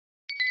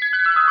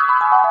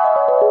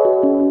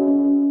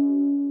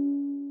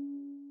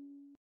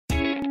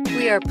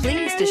are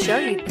pleased to show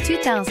you the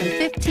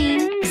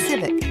 2015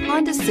 Civic,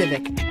 Honda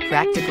Civic.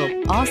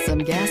 Practical, awesome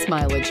gas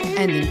mileage,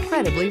 and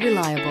incredibly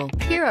reliable.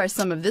 Here are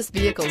some of this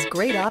vehicle's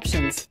great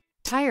options: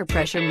 tire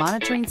pressure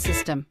monitoring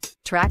system,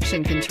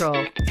 traction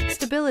control,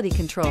 stability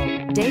control,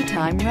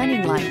 daytime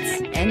running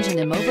lights, engine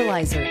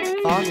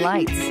immobilizer, fog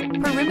lights,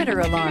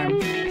 perimeter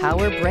alarm,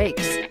 power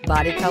brakes,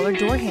 body color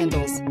door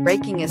handles,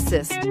 braking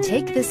assist.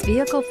 Take this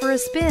vehicle for a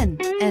spin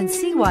and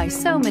see why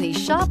so many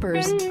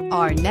shoppers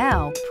are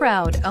now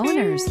proud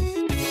owners.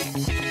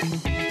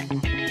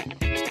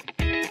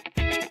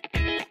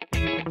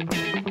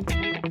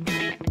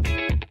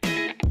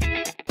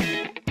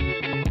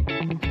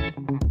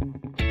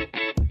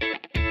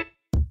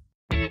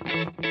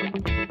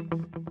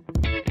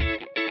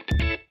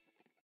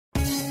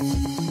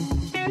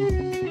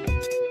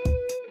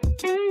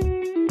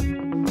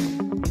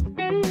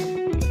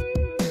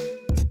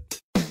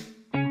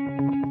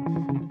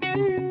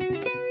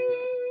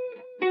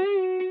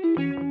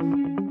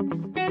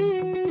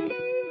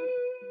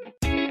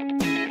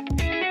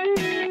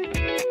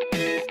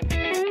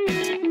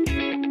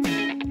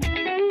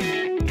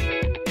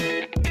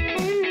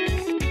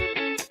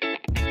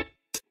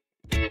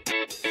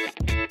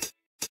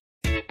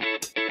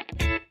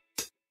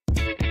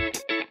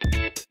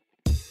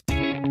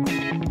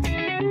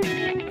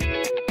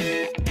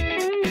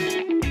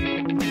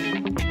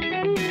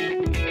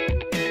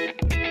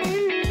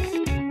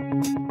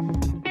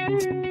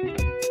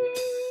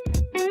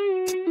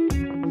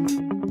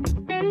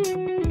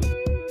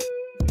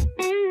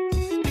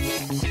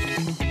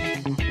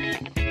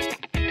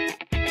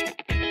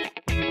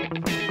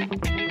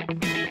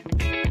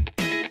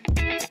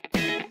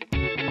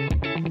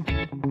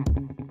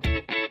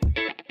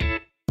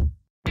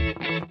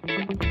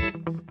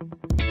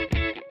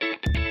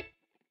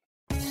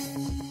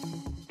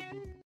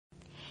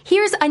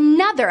 Here's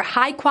another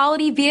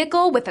high-quality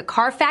vehicle with a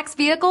Carfax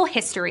Vehicle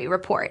History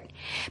Report.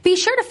 Be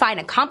sure to find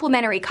a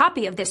complimentary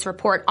copy of this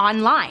report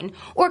online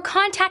or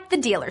contact the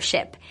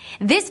dealership.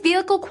 This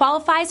vehicle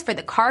qualifies for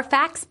the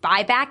Carfax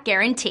Buyback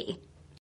Guarantee.